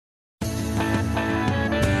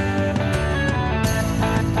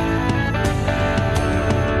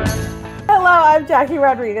I'm Jackie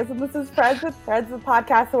Rodriguez, and this is Friends with Friends, the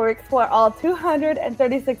podcast where we explore all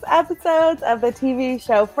 236 episodes of the TV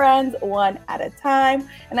show Friends, one at a time.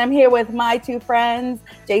 And I'm here with my two friends.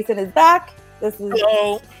 Jason is back. This is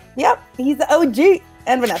Hello. Yep, he's the OG,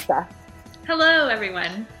 and Vanessa. Hello,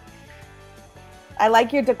 everyone. I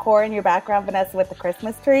like your decor in your background, Vanessa, with the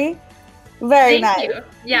Christmas tree. Very nice. Thank you.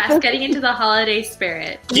 Yes, getting into the holiday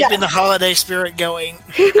spirit. Keeping the holiday spirit going.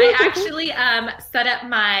 I actually set up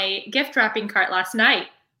my gift wrapping cart last night.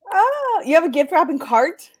 Oh, you have a gift wrapping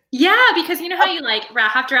cart? Yeah, because you know how you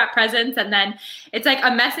have to wrap presents and then it's like a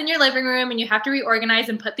mess in your living room and you have to reorganize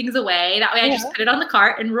and put things away. That way I just put it on the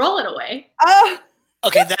cart and roll it away. Oh.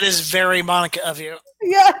 Okay, that is very Monica of you.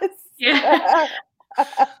 Yes. Yeah.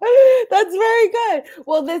 That's very good.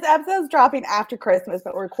 Well, this episode's dropping after Christmas,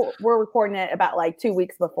 but we're recording it about 2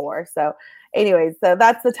 weeks before. So anyways, so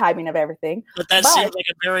that's the timing of everything. But that seems like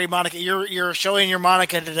a very Monica. You're showing your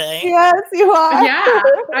Monica today. Yes, you are. Yeah.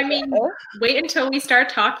 I mean, wait until we start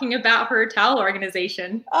talking about her towel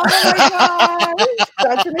organization. Oh my gosh.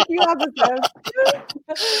 That's in a few episodes.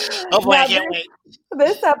 Oh boy, I can't wait.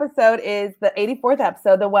 This episode is the 84th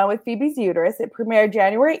episode, the one with Phoebe's Uterus. It premiered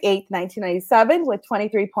January 8th, 1997 with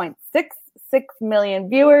 23.66 million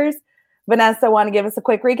viewers. Vanessa, want to give us a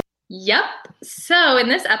quick recap? Yep. So in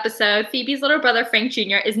this episode, Phoebe's little brother, Frank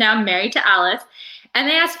Jr., is now married to Alice, and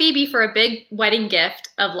they ask Phoebe for a big wedding gift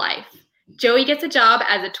of life. Joey gets a job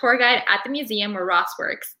as a tour guide at the museum where Ross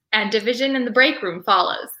works, and division in the break room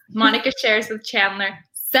follows. Monica shares with Chandler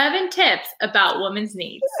 7 tips about women's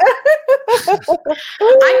needs. I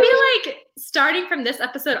feel like starting from this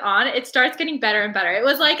episode on, it starts getting better and better. It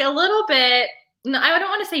was a little bit, I don't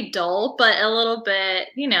want to say dull, but a little bit,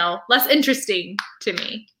 less interesting to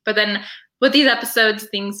me. But then with these episodes,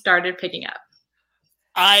 things started picking up.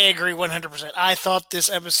 I agree 100%. I thought this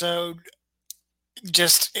episode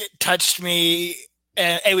it touched me.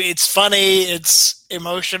 And it's funny. It's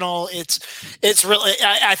emotional. It's really.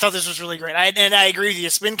 I thought this was really great. I agree with you.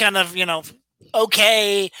 It's been kind of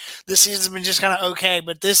okay. This season's been just kind of okay,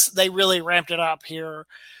 but they really ramped it up here.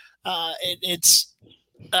 I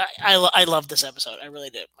love this episode. I really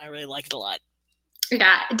did. I really liked it a lot.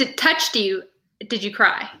 Yeah, it touched you. Did you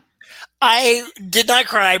cry? I did not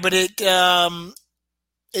cry, but it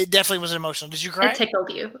definitely was emotional. Did you cry? It tickled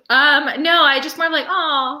you. No, I just more like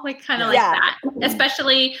that.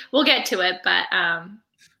 Especially, we'll get to it, but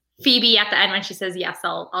Phoebe at the end when she says yes,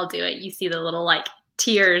 I'll do it. You see the little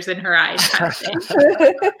tears in her eyes kind of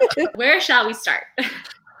thing. Where shall we start?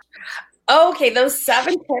 Okay, those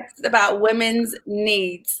 7 tips about women's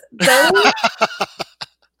needs.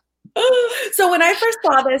 So when I first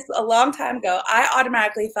saw this a long time ago, I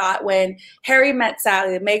automatically thought when Harry met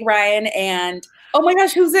Sally, Meg Ryan, and oh my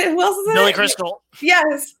gosh, who's it? Who else is it? Billy Crystal.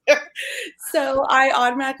 Yes. So I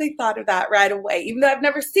automatically thought of that right away. Even though I've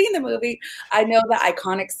never seen the movie, I know the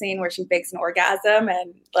iconic scene where she fakes an orgasm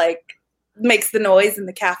and makes the noise in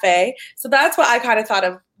the cafe. So that's what I kind of thought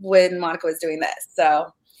of when Monica was doing this.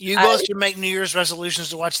 So you both should make New Year's resolutions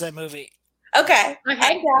to watch that movie. Okay.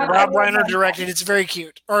 Rob Reiner directed. It's very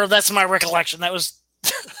cute. Or that's my recollection. That was,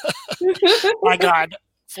 my God,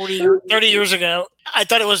 30 years ago. I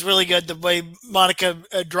thought it was really good the way Monica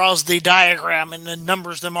draws the diagram and then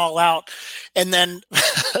numbers them all out. And then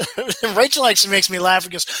Rachel actually makes me laugh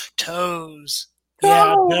and goes, toes.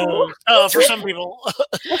 Yeah, toes. Oh, for some people.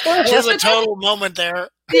 She has a total moment there.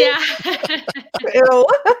 Yeah. Ew.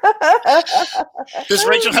 Does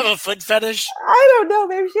Rachel have a foot fetish? I don't know.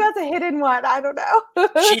 Maybe she has a hidden one. I don't know.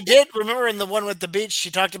 She did. Remember in the one with the beach,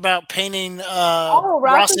 she talked about painting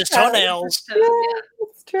Ross's toenails. Yeah,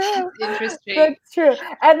 it's true. Interesting. That's true.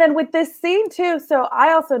 And then with this scene too, so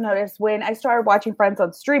I also noticed when I started watching Friends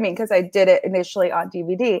on streaming, because I did it initially on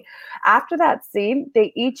DVD, after that scene,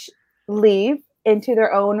 they each leave into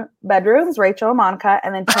their own bedrooms, Rachel and Monica,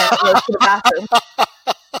 and then Chandler goes to the bathroom.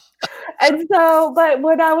 And so, but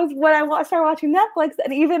when I started watching Netflix,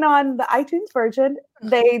 and even on the iTunes version,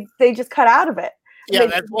 they just cut out of it. Yeah,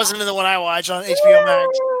 that wasn't the one I watched on HBO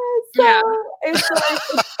Max. So it's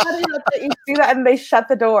funny that they do that, and they shut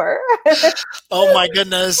the door. Oh my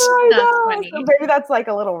goodness, that's funny. So maybe that's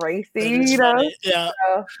a little racy, funny. Yeah.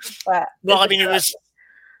 But it was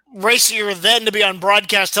racier then to be on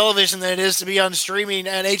broadcast television than it is to be on streaming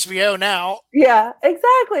and HBO now. Yeah,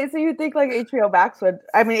 exactly. So you'd think HBO Max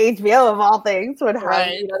HBO of all things would have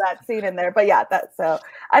that scene in there. But yeah, so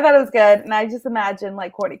I thought it was good, and I just imagine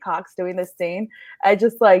Courtney Cox doing this scene. I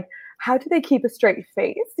just how do they keep a straight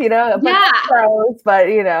face? But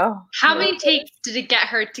how many takes did it get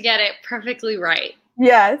her to get it perfectly right?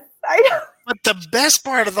 Yes, I know. But the best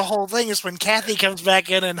part of the whole thing is when Kathy comes back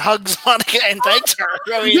in and hugs Monica and thanks her.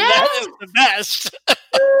 I mean, that is the best.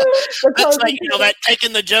 That's like, that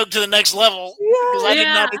taking the joke to the next level. Because I did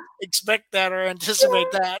not expect that or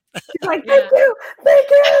anticipate that. She's like, thank you.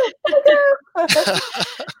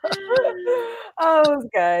 Oh, it was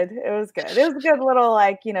good. It was a good little,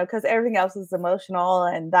 because everything else was emotional,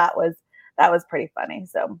 and that was pretty funny.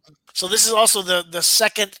 So this is also the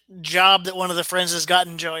second job that one of the friends has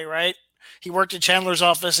gotten, Joey, right? He worked at Chandler's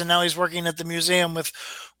office, and now he's working at the museum with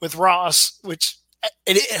Ross, which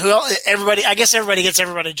everybody gets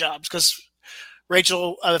everybody jobs because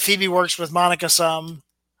Phoebe works with Monica some.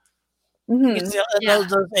 Mm-hmm.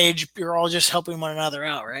 Those age, you're all just helping one another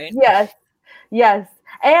out, right? Yes.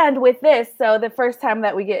 And with this, so the first time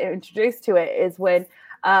that we get introduced to it is when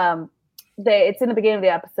it's in the beginning of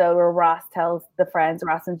the episode where Ross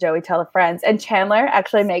and Joey tell the friends, and Chandler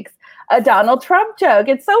actually makes a Donald Trump joke.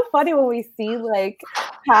 It's so funny when we see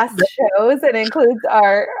past shows and includes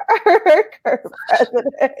our current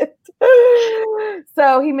president.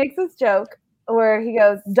 So he makes this joke where he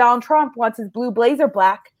goes, Donald Trump wants his blue blazer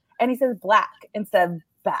black, and he says black instead of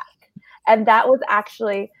back. And that was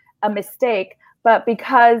actually a mistake, but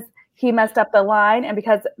because he messed up the line and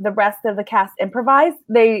because the rest of the cast improvised,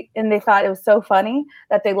 they thought it was so funny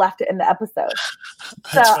that they left it in the episode.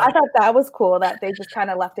 So funny. I thought that was cool that they just kind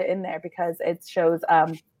of left it in there because it shows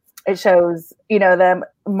them,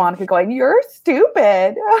 Monica going, "You're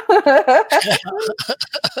stupid."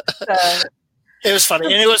 So. It was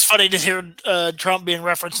funny, and it was funny to hear Trump being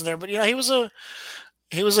referenced in there. But he was a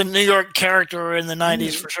New York character in the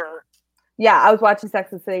 '90s for sure. Yeah, I was watching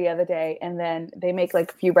Sex and the City the other day, and then they make a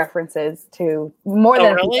few references to more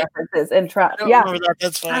than a few references in Trump. I don't remember that.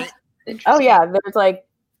 That's funny. Oh yeah, there's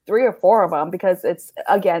 3 or 4 of them because it's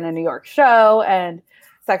again a New York show, and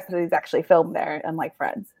Sex and the City is actually filmed there, unlike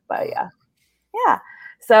Friends. But yeah.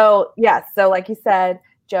 So like you said,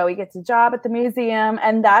 Joey gets a job at the museum,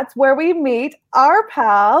 and that's where we meet our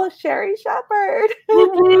pal Sherry Shepherd.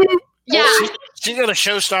 Yeah, she got a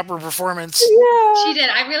showstopper performance. Yeah, she did.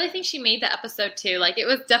 I really think she made the episode too. It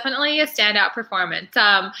was definitely a standout performance.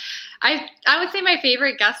 I would say my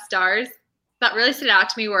favorite guest stars that really stood out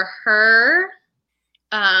to me were her,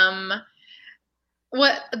 Eddie,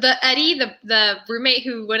 the roommate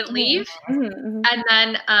who wouldn't leave, and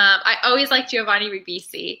then I always liked Giovanni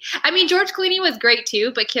Ribisi. I mean, George Clooney was great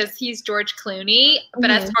too, because he's George Clooney. But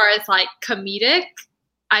as far as comedic,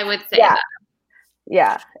 I would say that.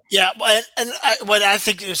 Yeah. Yeah, and what I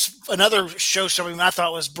think is another showstopper I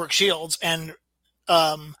thought was Brooke Shields, and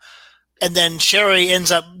then Sherry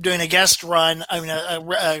ends up doing a guest run,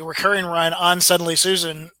 a recurring run on Suddenly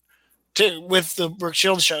Susan, too, with the Brooke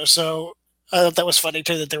Shields show. So I thought that was funny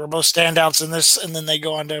too, that they were both standouts in this, and then they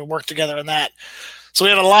go on to work together in that. So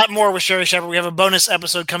we have a lot more with Sherry Shepherd. We have a bonus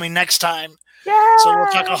episode coming next time. Yeah. So we'll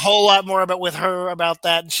talk a whole lot more with her about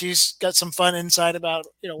that, and she's got some fun insight about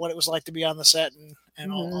what it was like to be on the set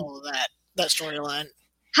and all of that storyline.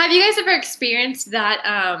 Have you guys ever experienced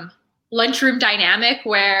that lunchroom dynamic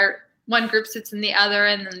where one group sits in the other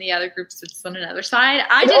and then the other group sits on another side?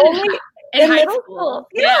 I did in high school.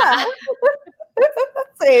 Yeah.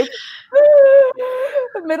 Same.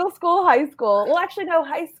 Middle school, high school. Well, actually, no,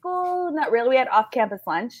 high school, not really. We had off-campus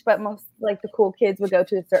lunch, but most the cool kids would go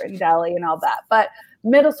to a certain deli and all that. But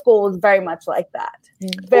middle school was very much like that.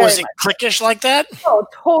 Was it cliquish like that? Oh,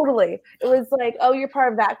 totally. It was you're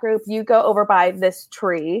part of that group. You go over by this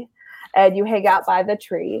tree and you hang out by the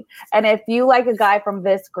tree. And if you like a guy from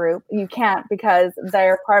this group, you can't because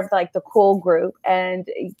they're part of the cool group, and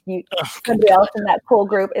somebody else in that cool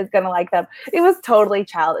group is going to like them. It was totally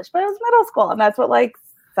childish, but it was middle school, and that's what 7th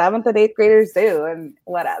and 8th graders do and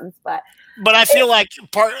whatever. But I feel like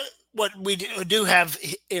what we do have,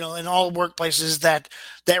 in all workplaces, that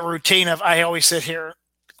routine of I always sit here.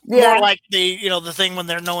 Yeah. More like the thing when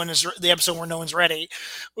the episode where no one's ready.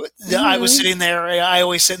 I was sitting there. I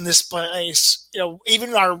always sit in this place.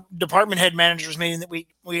 Even our department head managers meeting that we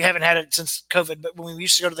haven't had it since COVID, but when we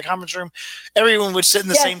used to go to the conference room, everyone would sit in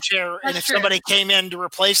the same chair, and if somebody came in to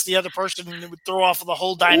replace the other person, it would throw off the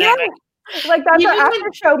whole dynamic. Yeah. That's our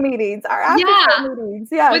after show meetings. Our after show meetings.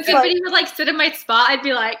 Yeah. When somebody would sit in my spot, I'd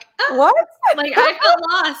be like, oh. What? I felt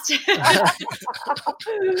lost.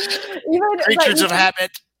 Even creatures of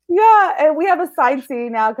habit. Yeah, and we have a side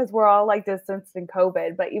seating now because we're all distanced in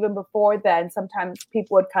COVID. But even before then, sometimes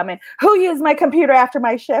people would come in. Who used my computer after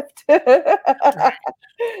my shift? But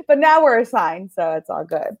now we're assigned, so it's all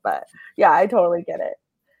good. But yeah, I totally get it.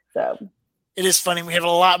 So it is funny. We have a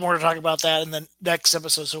lot more to talk about that in the next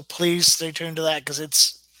episode. So please stay tuned to that because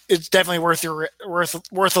it's definitely worth a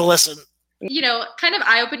listen. kind of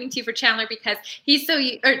eye-opening too for Chandler because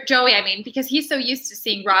Joey, because he's so used to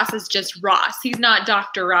seeing Ross as just Ross. He's not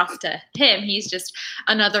Dr. Ross to him. He's just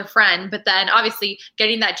another friend. But then obviously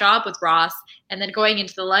getting that job with Ross and then going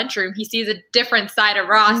into the lunchroom, he sees a different side of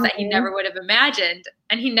Ross that he never would have imagined.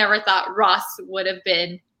 And he never thought Ross would have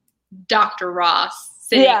been Dr. Ross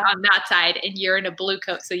sitting on that side, and you're in a blue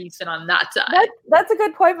coat, so you sit on that side. That's a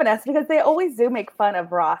good point, Vanessa, because they always do make fun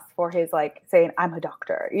of Ross for his saying, I'm a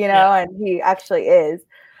doctor, and he actually is.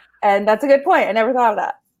 And that's a good point. I never thought of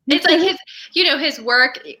that. It's like his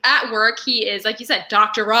work at work, he is, like you said,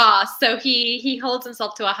 Dr. Ross. So he holds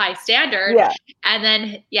himself to a high standard. Yeah. And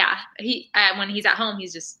then, when he's at home,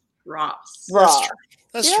 he's just Ross.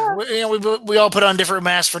 That's true. We all put on different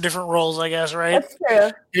masks for different roles, I guess, right? That's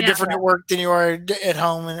true. You're different at work than you are at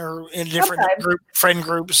home or in different friend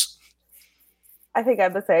groups. I think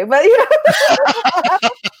I'm the same, but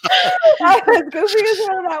I'm as goofy as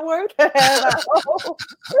hell at work.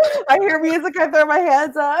 I hear music, I throw my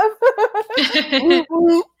hands up.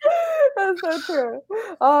 That's so true.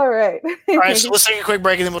 All right. All right, so let's take a quick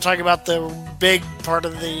break and then we'll talk about the big part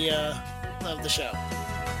of the show.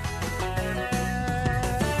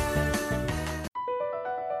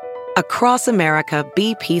 Across America,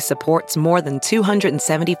 BP supports more than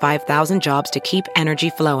 275,000 jobs to keep energy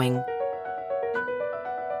flowing.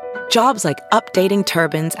 Jobs like updating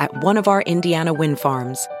turbines at one of our Indiana wind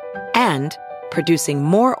farms and producing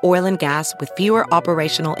more oil and gas with fewer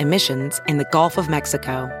operational emissions in the Gulf of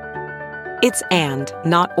Mexico. It's and,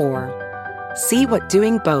 not or. See what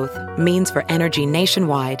doing both means for energy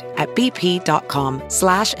nationwide at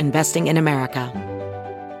bp.com/investing in America.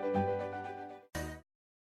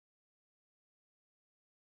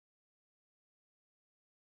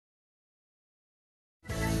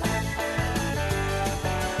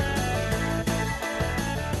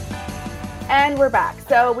 And we're back.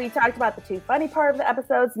 So we talked about the two funny part of the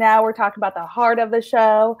episodes. Now we're talking about the heart of the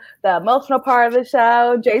show, the emotional part of the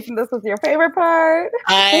show. Jason, this was your favorite part.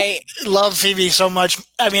 I love Phoebe so much.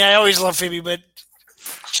 I mean, I always love Phoebe, but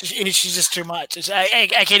she's just too much. I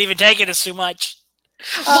can't even take it. It's too much.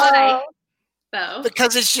 Why?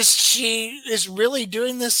 Because it's just, she is really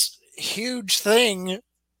doing this huge thing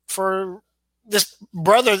for this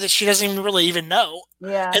brother that she doesn't even know.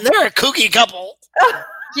 Yeah. And they're a kooky couple.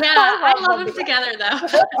 Yeah, I love them together, though.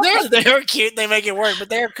 They're cute. They make it work, but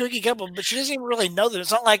they're a kooky couple. But she doesn't even really know them. It's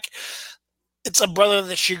not like it's a brother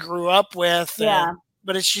that she grew up with. Yeah.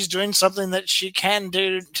 But she's doing something that she can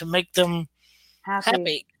do to make them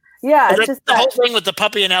happy. Yeah. It's just the whole thing with the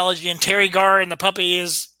puppy analogy and Terry Garr and the puppy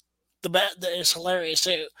is is hilarious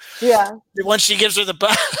too. Yeah. Once she gives her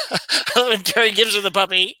when Terry gives her the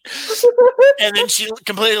puppy, and then she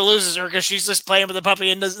completely loses her because she's just playing with the puppy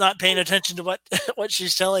and does not paying attention to what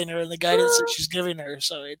she's telling her and the guidance that she's giving her.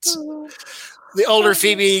 So it's the older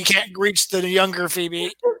Phoebe can't reach the younger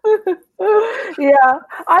Phoebe. Yeah,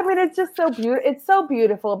 I mean, it's just so beautiful. It's so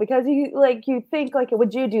beautiful because you think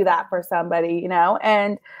would you do that for somebody,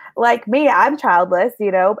 And like me, I'm childless,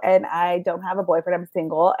 and I don't have a boyfriend. I'm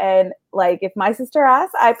single, and if my sister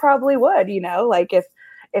asked, I probably would,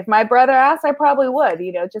 if my brother asked, I probably would,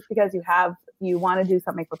 just because you want to do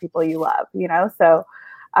something for people you love, So,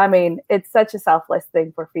 I mean, it's such a selfless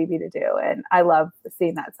thing for Phoebe to do, and I love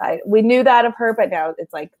seeing that side. We knew that of her, but now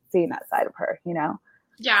it's like seeing that side of her, Yeah,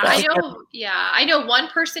 I know. Yeah, I know one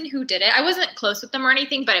person who did it. I wasn't close with them or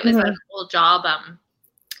anything, but it was a cool job.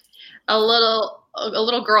 A little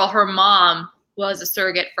girl, her mom was a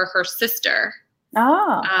surrogate for her sister.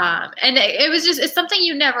 Oh. And it's something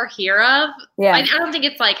you never hear of. Yeah. I don't think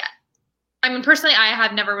it's personally, I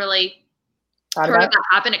have never really heard of that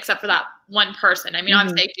happen except for that one person. I mean,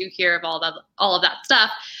 obviously I do hear of all of that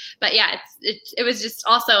stuff, but yeah, it was just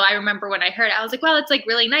also, I remember when I heard it, I was like, well, it's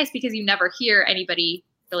really nice because you never hear anybody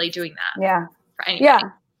really doing that. Yeah. For anybody. Yeah.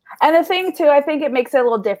 And the thing too, I think it makes it a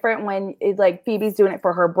little different when it's Phoebe's doing it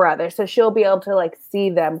for her brother. So she'll be able to see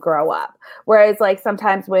them grow up. Whereas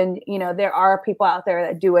sometimes when, there are people out there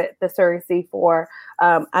that do it, the surrogacy for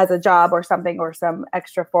as a job or something or some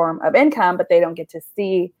extra form of income, but they don't get to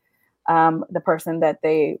see the person that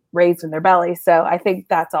they raised in their belly. So I think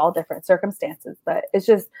that's all different circumstances, but it's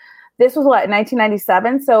just, this was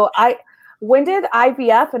 1997. So when did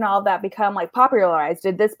IVF and all of that become popularized?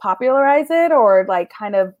 Did this popularize it or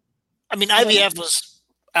kind of? I mean, IVF was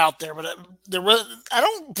out there, but I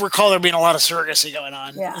don't recall there being a lot of surrogacy going on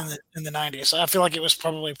in the 90s. So I feel like it was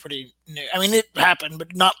probably pretty new. I mean, it happened,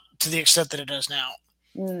 but not to the extent that it does now.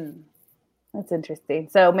 That's interesting.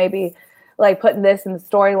 So maybe putting this in the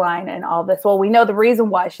storyline and all this. Well, we know the reason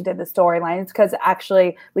why she did the storyline is because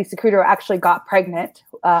actually Lisa Kudrow actually got pregnant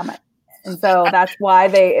And so that's why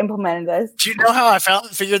they implemented this. Do you know how I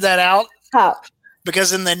figured that out? How?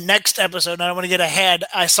 Because in the next episode, and I don't want to get ahead,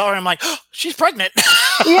 I saw her. I'm like, oh, she's pregnant.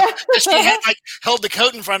 Yeah. She had held the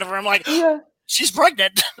coat in front of her. I'm like, oh, she's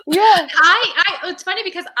pregnant. Yeah. It's funny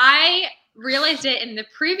because I realized it in the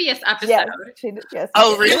previous episode. Yes.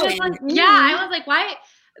 Oh, really? I was like, why?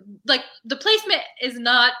 Like the placement is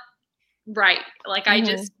not right. Like I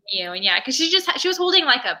just knew, and because she was holding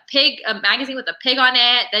like a magazine with a pig on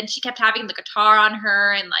it. Then she kept having the guitar on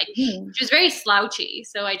her, and like she was very slouchy.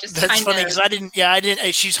 So I just that's funny because I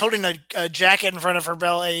didn't. She's holding a jacket in front of her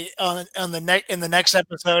belly on the neck in the next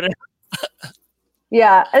episode.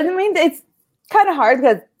 Yeah, I mean it's kind of hard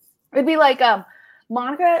because it'd be like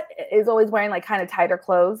Monica is always wearing like kind of tighter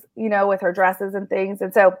clothes, with her dresses and things,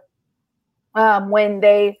 and so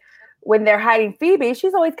when they're hiding Phoebe,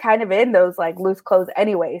 she's always kind of in those like loose clothes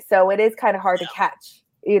anyway. So it is kind of hard to catch,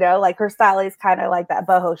 like her style is kind of like that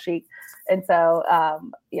boho chic. And so,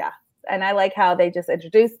 and I like how they just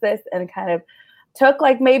introduced this and kind of took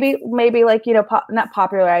like maybe like, not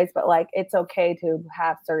popularized, but like, it's okay to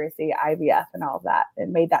have surrogacy, IVF and all of that,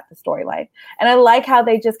 and made that the storyline. And I like how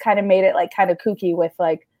they just kind of made it like kind of kooky with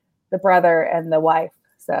like the brother and the wife.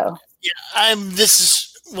 So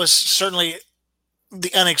this was certainly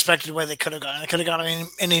the unexpected way they could have gone. It could have gone in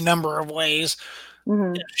any number of ways.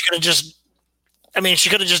 Mm-hmm. She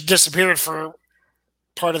could have just disappeared for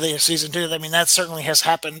part of the season 2. I mean, that certainly has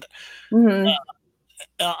happened on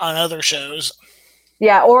other shows.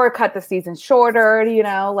 Yeah, or cut the season shorter,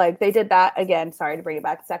 like they did that again. Sorry to bring it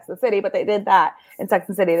back to Sex and the City, but they did that in Sex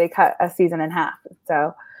and the City. They cut a season in half.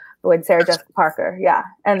 So when Sarah Jessica Parker,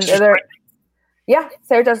 and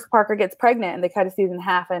Sarah Jessica Parker gets pregnant and they cut a season in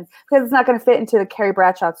half, and because it's not going to fit into the Carrie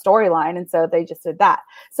Bradshaw storyline, and so they just did that.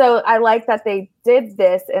 So I like that they did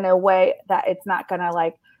this in a way that it's not going to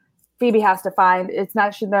like Phoebe has to find. They're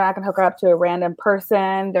not going to hook her up to a random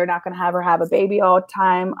person. They're not going to have her have a baby all the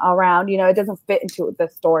time around. It doesn't fit into the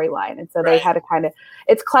storyline, and so they had to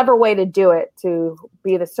it's a clever way to do it, to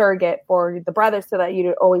be the surrogate for the brothers, so that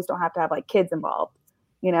you always don't have to have like kids involved.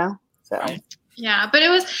 So. Yeah, but it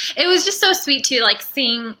was just so sweet too, like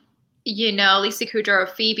seeing, Lisa Kudrow or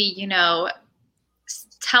Phoebe,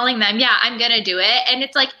 telling them, I'm gonna do it, and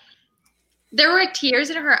it's like there were tears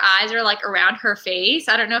in her eyes or like around her face.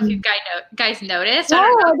 I don't know if you guys noticed. No,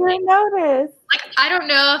 I didn't notice. Like I don't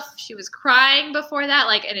know if she was crying before that,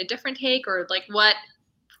 like in a different take, or like what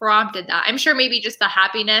prompted that. I'm sure maybe just the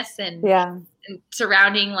happiness and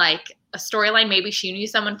surrounding like a storyline. Maybe she knew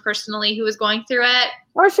someone personally who was going through it.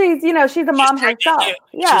 Or she's a mom herself.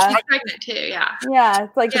 Yeah. She's pregnant too, yeah. Yeah,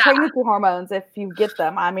 it's like the pregnancy hormones, if you get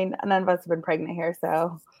them. I mean, none of us have been pregnant here,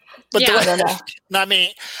 so. But not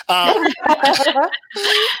me. I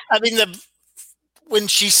mean, when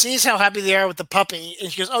she sees how happy they are with the puppy,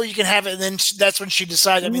 and she goes, "Oh, you can have it," and then that's when she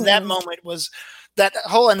decides. I mean, that moment that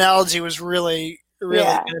whole analogy was really good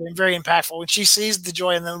and very impactful. When she sees the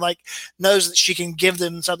joy and then like knows that she can give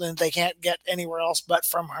them something that they can't get anywhere else but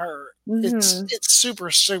from her. It's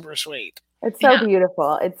super, super sweet. It's so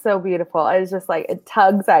beautiful. It's so beautiful. It's just like it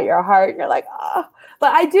tugs at your heart. You're like, oh.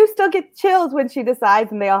 But I do still get chills when she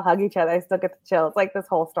decides and they all hug each other. I still get the chills. Like this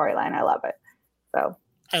whole storyline. I love it. So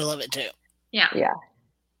I love it too. Yeah. Yeah.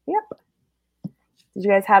 Yep. Did you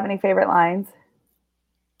guys have any favorite lines?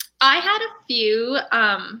 I had a few.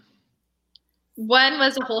 One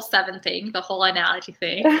was the whole 7 thing, the whole analogy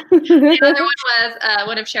thing. The other one was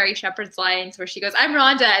one of Sherry Shepherd's lines where she goes, "I'm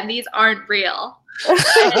Rhonda and these aren't real." And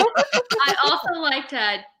I also liked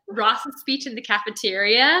Ross's speech in the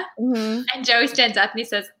cafeteria. Mm-hmm. And Joey stands up and he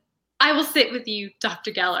says, "I will sit with you,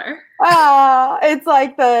 Dr. Geller." Oh, it's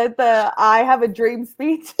like the "I have a dream"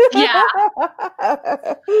 speech. Yeah.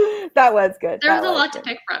 That was good. There was a lot to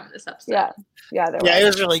pick from in this episode. Yeah. It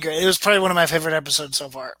was really good. It was probably one of my favorite episodes so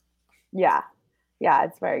far. Yeah. Yeah,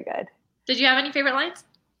 it's very good. Did you have any favorite lines?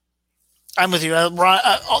 I'm with you.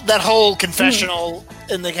 That whole confessional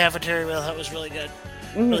in the cafeteria, that was really good.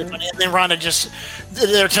 Mm-hmm. Really funny. And then Rhonda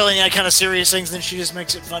they're telling you kind of serious things, then she just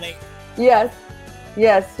makes it funny. Yes,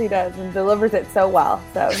 she does, and delivers it so well.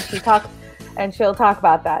 So she'll talk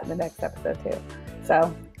about that in the next episode too.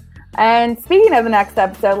 So, and speaking of the next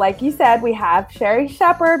episode, like you said, we have Sherry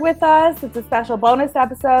Shepherd with us. It's a special bonus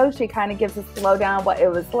episode. She kind of gives us a lowdown of what it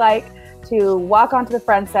was like to walk onto the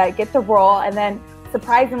Friends set, get the role, and then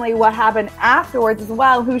surprisingly what happened afterwards as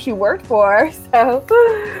well, who she worked for. So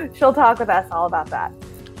she'll talk with us all about that.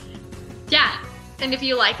 Yeah. And if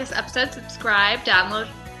you like this episode, subscribe, download,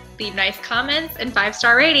 leave nice comments, and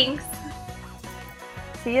 5-star ratings.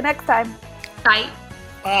 See you next time. Bye.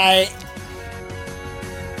 Bye.